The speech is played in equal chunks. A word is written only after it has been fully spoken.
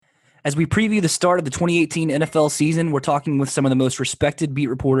As we preview the start of the 2018 NFL season, we're talking with some of the most respected beat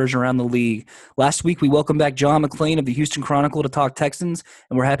reporters around the league. Last week, we welcomed back John McClain of the Houston Chronicle to talk Texans,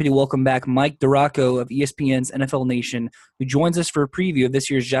 and we're happy to welcome back Mike Duraco of ESPN's NFL Nation, who joins us for a preview of this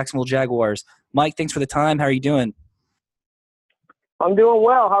year's Jacksonville Jaguars. Mike, thanks for the time. How are you doing? I'm doing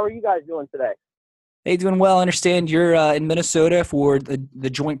well. How are you guys doing today? Hey, doing well. I understand you're in Minnesota for the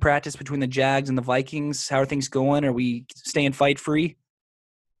joint practice between the Jags and the Vikings. How are things going? Are we staying fight-free?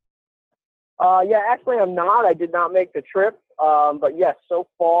 Yeah, actually I'm not. I did not make the trip. But yes, so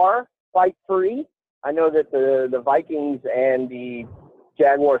far, fight free. I know that the Vikings and the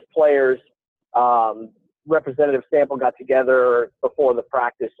Jaguars players, Representative Sample got together before the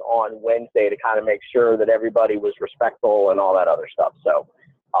practice on Wednesday to kind of make sure that everybody was respectful and all that other stuff. So,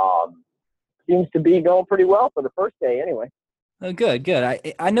 seems to be going pretty well for the first day anyway. Oh, good.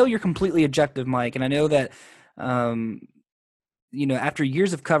 I know you're completely objective, Mike, and I know that, after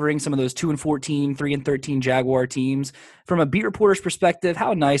years of covering some of those 2-14, 3-13 Jaguar teams, from a beat reporter's perspective,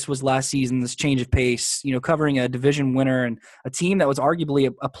 how nice was last season, this change of pace, covering a division winner and a team that was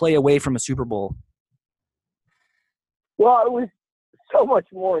arguably a play away from a Super Bowl? Well, it was so much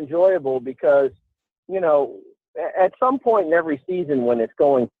more enjoyable because, at some point in every season when it's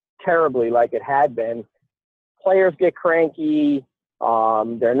going terribly like it had been, players get cranky.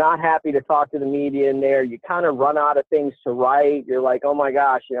 They're not happy to talk to the media in there. You kind of run out of things to write. You're like, oh my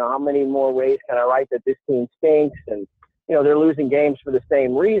gosh, how many more ways can I write that this team stinks? And, they're losing games for the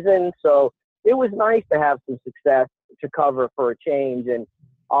same reason. So it was nice to have some success to cover for a change. And,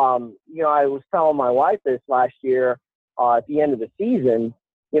 I was telling my wife this last year at the end of the season.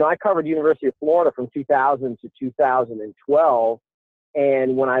 I covered University of Florida from 2000 to 2012.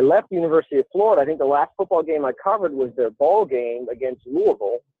 And when I left the University of Florida, I think the last football game I covered was their bowl game against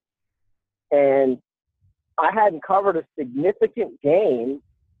Louisville. And I hadn't covered a significant game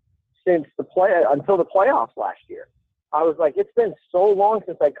since until the playoffs last year. I was like, it's been so long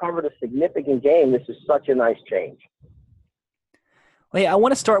since I covered a significant game. This is such a nice change. Well, hey, I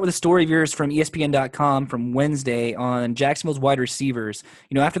want to start with a story of yours from ESPN.com from Wednesday on Jacksonville's wide receivers.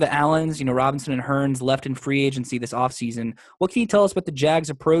 After the Allens, Robinson and Hearns left in free agency this offseason, what can you tell us about the Jags'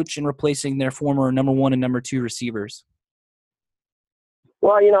 approach in replacing their former number 1 and number 2 receivers?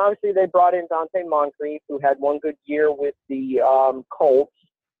 Well, obviously they brought in Donte Moncrief, who had one good year with the Colts,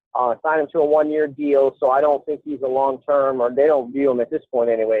 signed him to a 1-year deal, so I don't think he's a long-term, or they don't view him at this point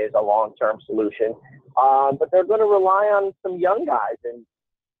anyway as a long-term solution. But they're going to rely on some young guys, and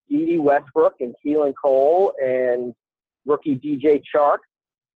Dede Westbrook and Keelan Cole and rookie DJ Chark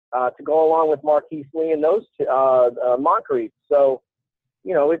to go along with Marquise Lee and those Moncrief. So,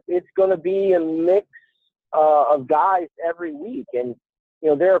 it's going to be a mix of guys every week. And,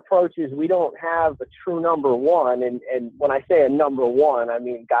 their approach is we don't have a true number one. And when I say a number one, I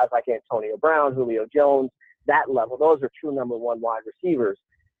mean guys like Antonio Brown, Julio Jones, that level. Those are true number one wide receivers.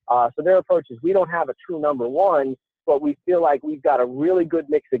 So their approach is we don't have a true number one, but we feel like we've got a really good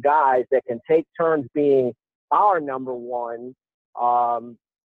mix of guys that can take turns being our number one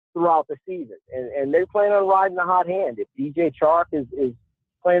throughout the season. And they're planning on riding the hot hand. If DJ Chark is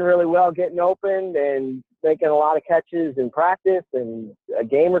playing really well, getting open and making a lot of catches in practice and a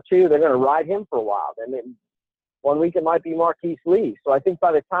game or two, they're going to ride him for a while. And then one week it might be Marquise Lee. So I think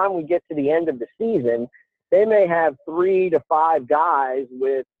by the time we get to the end of the season, they may have 3 to 5 guys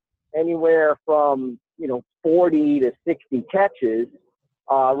with anywhere from, 40 to 60 catches,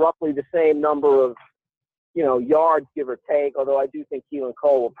 roughly the same number of, yards, give or take, although I do think Keelan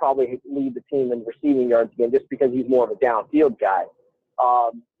Cole will probably lead the team in receiving yards again just because he's more of a downfield guy.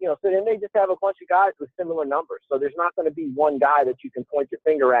 So they may just have a bunch of guys with similar numbers. So there's not going to be one guy that you can point your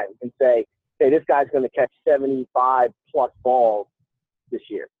finger at and can say, hey, this guy's going to catch 75-plus balls this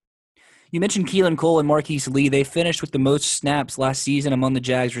year. You mentioned Keelan Cole and Marquise Lee. They finished with the most snaps last season among the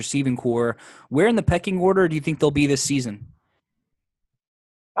Jags receiving core. Where in the pecking order do you think they'll be this season?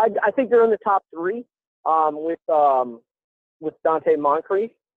 I think they're in the top 3 with Donte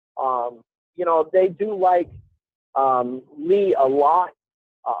Moncrief. They do like Lee a lot,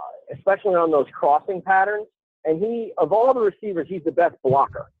 especially on those crossing patterns. And of all the receivers, he's the best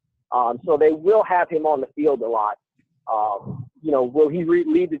blocker. So they will have him on the field a lot. Will he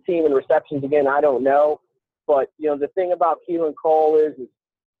lead the team in receptions again? I don't know. But, the thing about Keelan Cole is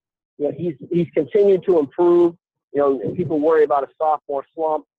he's continued to improve. People worry about a sophomore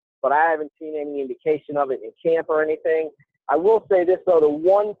slump, but I haven't seen any indication of it in camp or anything. I will say this, though. The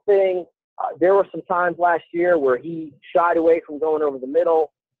one thing, there were some times last year where he shied away from going over the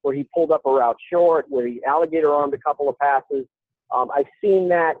middle, where he pulled up a route short, where he alligator-armed a couple of passes. I've seen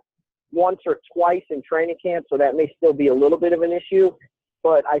that once or twice in training camp, so that may still be a little bit of an issue.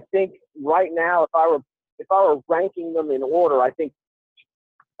 But I think right now, if I were ranking them in order, I think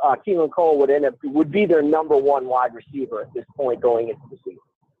Keelan Cole would be their number one wide receiver at this point going into the season.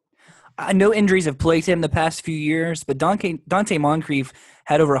 I know injuries have plagued him the past few years, but Dante Moncrief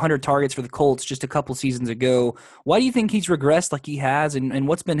had over 100 targets for the Colts just a couple seasons ago. Why do you think he's regressed like he has, and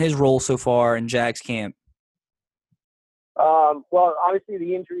what's been his role so far in Jags camp? Well, obviously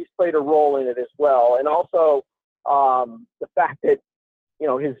the injuries played a role in it as well, and also the fact that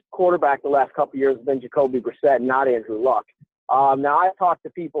his quarterback the last couple of years has been Jacoby Brissett, not Andrew Luck. Now, I've talked to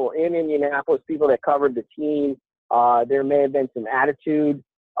people in Indianapolis, people that covered the team. There may have been some attitude,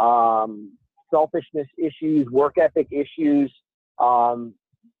 selfishness issues, work ethic issues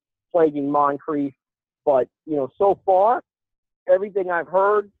plaguing Moncrief. But, so far, everything I've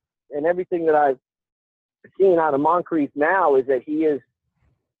heard and everything that I've seen out of Moncrief now is that he is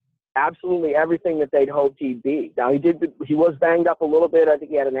absolutely everything that they'd hoped he'd be. Now, he was banged up a little bit. I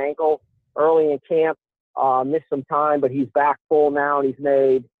think he had an ankle early in camp, missed some time, but he's back full now, and he's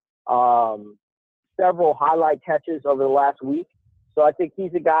made several highlight catches over the last week. So I think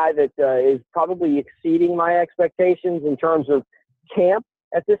he's a guy that is probably exceeding my expectations in terms of camp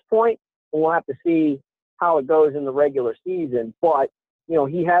at this point. And we'll have to see how it goes in the regular season. But,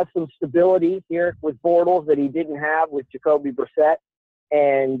 he has some stability here with Bortles that he didn't have with Jacoby Brissett.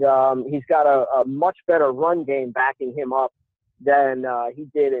 And he's got a much better run game backing him up than he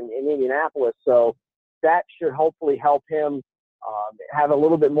did in Indianapolis. So that should hopefully help him have a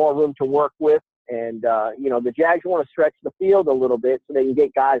little bit more room to work with. And, the Jags want to stretch the field a little bit so they can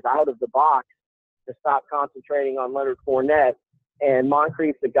get guys out of the box to stop concentrating on Leonard Fournette. And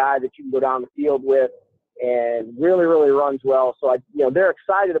Moncrief's the guy that you can go down the field with and really, really runs well. So, they're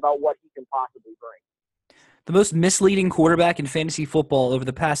excited about what he can possibly bring. The most misleading quarterback in fantasy football over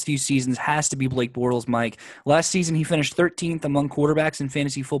the past few seasons has to be Blake Bortles, Mike. Last season, he finished 13th among quarterbacks in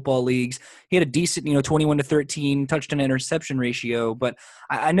fantasy football leagues. He had a decent, 21-13 touchdown-interception ratio, but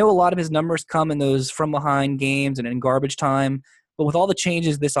I know a lot of his numbers come in those from-behind games and in garbage time. But with all the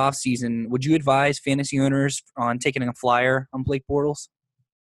changes this offseason, would you advise fantasy owners on taking a flyer on Blake Bortles?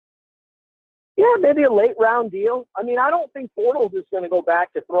 Yeah, maybe a late-round deal. I mean, I don't think Bortles is going to go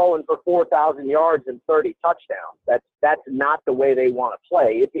back to throwing for 4,000 yards and 30 touchdowns. That's not the way they want to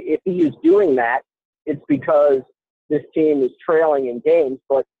play. If he is doing that, it's because this team is trailing in games.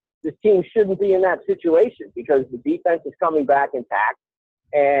 But this team shouldn't be in that situation because the defense is coming back intact,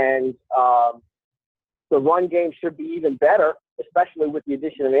 and the run game should be even better, especially with the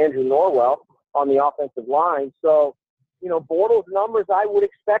addition of Andrew Norwell on the offensive line. So, Bortles' numbers I would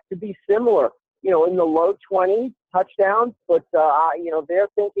expect to be similar. In the low 20s touchdowns, but, their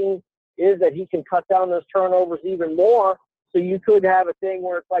thinking is that he can cut down those turnovers even more. So you could have a thing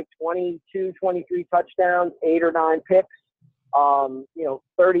where it's like 22, 23 touchdowns, 8 or 9 picks,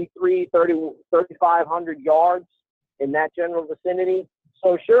 3,500 yards in that general vicinity.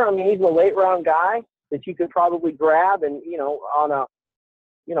 So sure, he's a late round guy that you could probably grab and,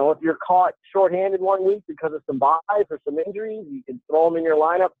 if you're caught shorthanded one week because of some buys or some injuries, you can throw him in your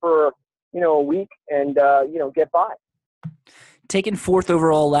lineup for a week and, get by. Taken 4th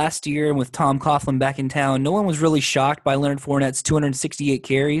overall last year and with Tom Coughlin back in town, no one was really shocked by Leonard Fournette's 268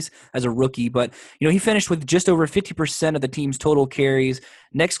 carries as a rookie. But, he finished with just over 50% of the team's total carries,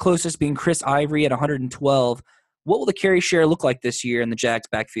 next closest being Chris Ivory at 112. What will the carry share look like this year in the Jags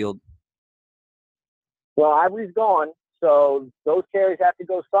backfield? Well, Ivory's gone, so those carries have to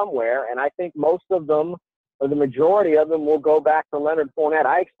go somewhere, and I think most of them, or the majority of them, will go back to Leonard Fournette.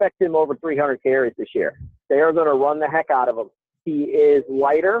 I expect him over 300 carries this year. They are going to run the heck out of him. He is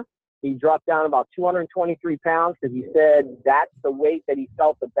lighter. He dropped down about 223 pounds because he said that's the weight that he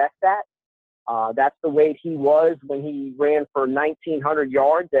felt the best at. That's the weight he was when he ran for 1,900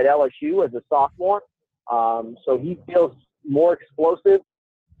 yards at LSU as a sophomore. So he feels more explosive.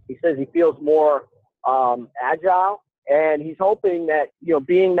 He says he feels more agile, and he's hoping that,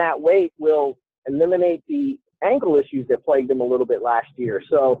 being that weight will eliminate the ankle issues that plagued him a little bit last year.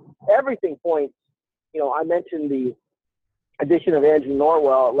 So everything points, I mentioned the addition of Andrew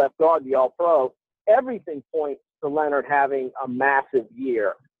Norwell at left guard, the All-Pro. Everything points to Leonard having a massive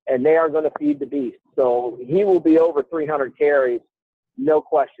year, and they are going to feed the beast. So he will be over 300 carries, no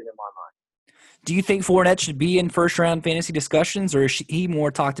question in my mind. Do you think Fournette should be in first-round fantasy discussions, or is he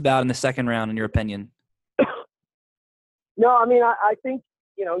more talked about in the second round, in your opinion? No, I think,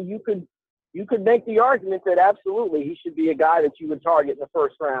 you could make the argument that absolutely he should be a guy that you would target in the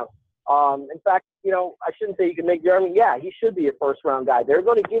first round. In fact, I shouldn't say you can make the argument. Yeah, he should be a first-round guy. They're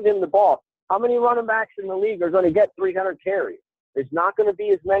going to give him the ball. How many running backs in the league are going to get 300 carries? There's not going to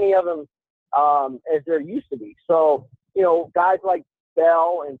be as many of them as there used to be. So, guys like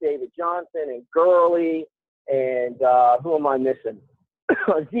Bell and David Johnson and Gurley and who am I missing?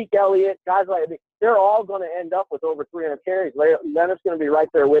 Zeke Elliott, guys like that. They're all going to end up with over 300 carries. Leonard's going to be right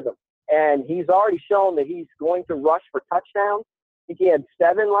there with them. And he's already shown that he's going to rush for touchdowns. I think he had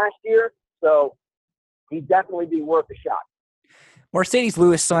 7 last year. So he'd definitely be worth a shot. Mercedes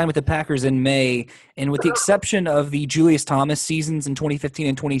Lewis signed with the Packers in May, and with the exception of the Julius Thomas seasons in 2015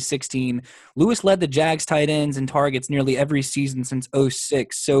 and 2016, Lewis led the Jags tight ends in targets nearly every season since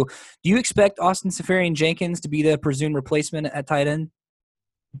 2006. So do you expect Austin Seferian-Jenkins to be the presumed replacement at tight end?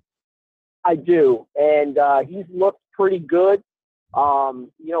 I do, and he's looked pretty good.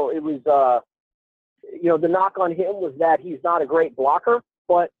 It was, the knock on him was that he's not a great blocker,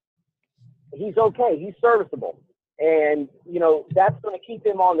 but he's okay. He's serviceable. And, that's going to keep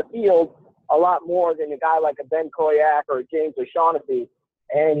him on the field a lot more than a guy like a Ben Koyak or a James O'Shaughnessy.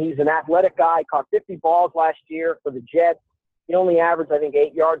 And he's an athletic guy, caught 50 balls last year for the Jets. He only averaged, I think,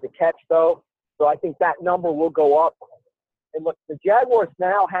 8 yards a catch, though. So I think that number will go up. And look, the Jaguars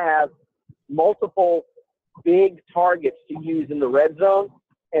now have multiple big targets to use in the red zone.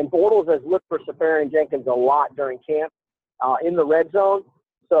 And Bortles has looked for Seferian-Jenkins a lot during camp in the red zone.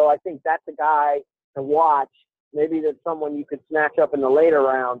 So I think that's a guy to watch. Maybe that's someone you could snatch up in the later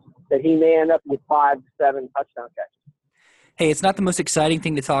rounds that he may end up with 5 to 7 touchdown catches. Hey, it's not the most exciting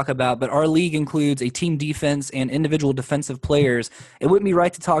thing to talk about, but our league includes a team defense and individual defensive players. It wouldn't be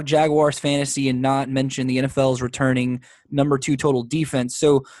right to talk Jaguars fantasy and not mention the NFL's returning number 2 total defense.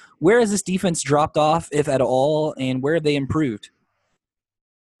 So where has this defense dropped off, if at all, and where have they improved?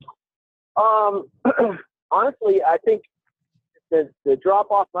 Honestly, I think the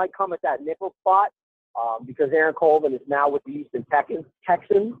drop-off might come at that nickel spot. Because Aaron Colvin is now with the Houston Texans.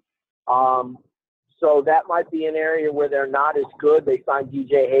 So that might be an area where they're not as good. They signed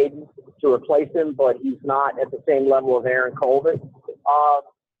DJ Hayden to replace him, but he's not at the same level of Aaron Colvin.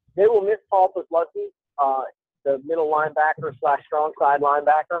 They will miss Paul Posluszny, the middle linebacker / strong side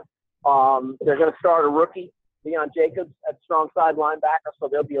linebacker. They're going to start a rookie, Leon Jacobs, at strong side linebacker, so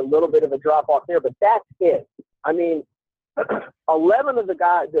there'll be a little bit of a drop-off there, but that's it. I mean, 11 of the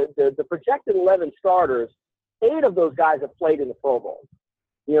guys, the projected 11 starters, 8 of those guys have played in the Pro Bowl.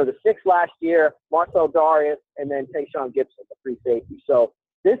 The 6 last year, Marcel Darius, and then Tayshaun Gibson, the free safety. So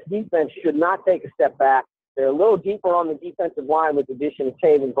this defense should not take a step back. They're a little deeper on the defensive line with the addition of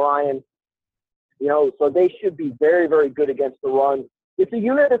Taven Bryan. So they should be very, very good against the run. It's a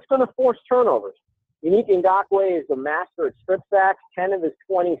unit that's going to force turnovers. Unique Ngakoue is a master at strip sacks. 10 of his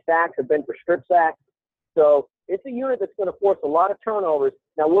 20 sacks have been for strip sacks. So it's a unit that's going to force a lot of turnovers.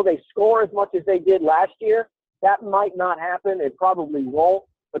 Now, will they score as much as they did last year? That might not happen. It probably won't,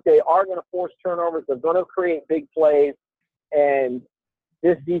 but they are going to force turnovers. They're going to create big plays, and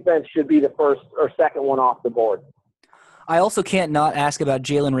this defense should be the first or second one off the board. I also can't not ask about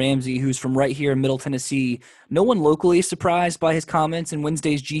Jalen Ramsey, who's from right here in Middle Tennessee. No one locally is surprised by his comments in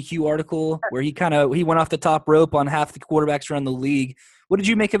Wednesday's GQ article where he went off the top rope on half the quarterbacks around the league. What did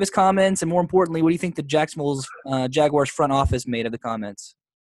you make of his comments? And more importantly, what do you think the Jacksonville's Jaguars front office made of the comments?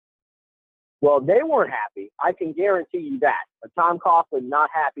 Well, they weren't happy. I can guarantee you that. But Tom Coughlin not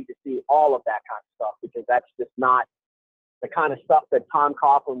happy to see all of that kind of stuff because that's just not the kind of stuff that Tom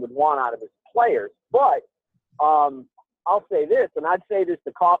Coughlin would want out of his players. But I'll say this, and I'd say this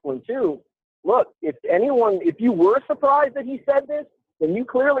to Coughlin too. Look, if you were surprised that he said this, then you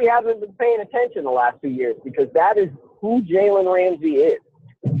clearly haven't been paying attention the last 2 years because that is who Jalen Ramsey is.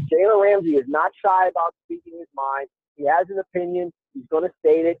 Jalen Ramsey is not shy about speaking his mind. He has an opinion. He's going to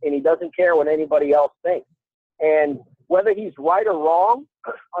state it, and he doesn't care what anybody else thinks. And whether he's right or wrong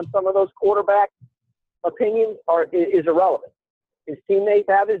on some of those quarterback opinions is irrelevant. His teammates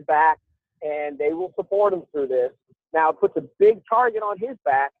have his back, and they will support him through this. Now, it puts a big target on his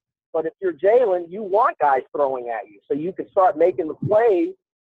back, but if you're Jalen, you want guys throwing at you so you can start making the plays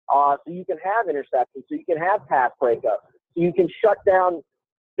so you can have interceptions, so you can have pass breakups, so you can shut down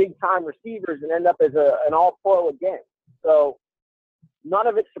big-time receivers and end up as an all-pro again. So none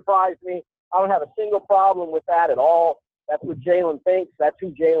of it surprised me. I don't have a single problem with that at all. That's what Jalen thinks. That's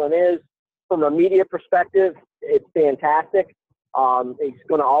who Jalen is. From a media perspective, it's fantastic. He's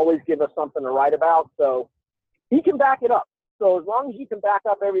going to always give us something to write about. So he can back it up. So as long as you can back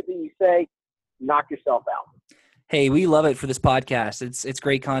up everything you say, knock yourself out. Hey, we love it for this podcast. It's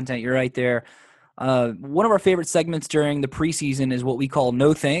great content. You're right there. One of our favorite segments during the preseason is what we call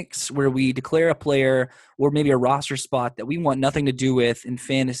No Thanks, where we declare a player or maybe a roster spot that we want nothing to do with in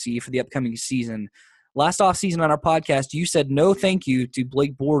fantasy for the upcoming season. Last offseason on our podcast, you said no thank you to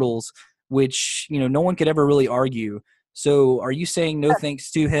Blake Bortles, which no one could ever really argue. So are you saying no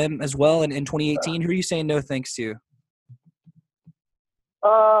thanks to him as well in 2018? Who are you saying no thanks to?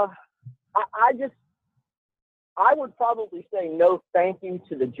 Uh, I would probably say no thank you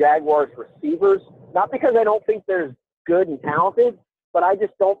to the Jaguars receivers, not because I don't think they're good and talented, but I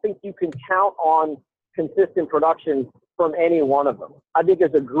just don't think you can count on consistent production from any one of them. I think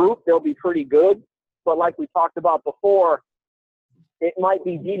as a group, they'll be pretty good, but like we talked about before, it might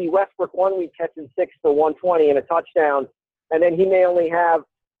be Dede Westbrook one week catching 6 for 120 and a touchdown, and then he may only have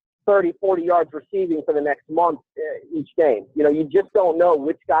 30, 40 yards receiving for the next month each game. You know, you just don't know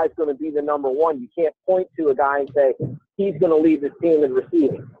which guy's going to be the number one. You can't point to a guy and say, he's going to lead the team in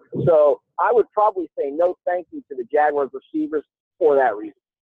receiving. So I would probably say no thank you to the Jaguars receivers for that reason.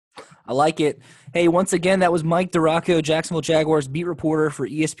 I like it. Hey, once again, that was Mike DiRocco, Jacksonville Jaguars beat reporter for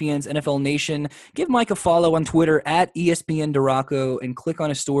ESPN's NFL Nation. Give Mike a follow on Twitter at ESPN DiRocco and click on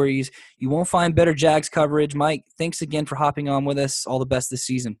his stories. You won't find better Jags coverage. Mike, thanks again for hopping on with us. All the best this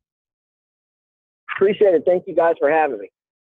season. Appreciate it. Thank you guys for having me.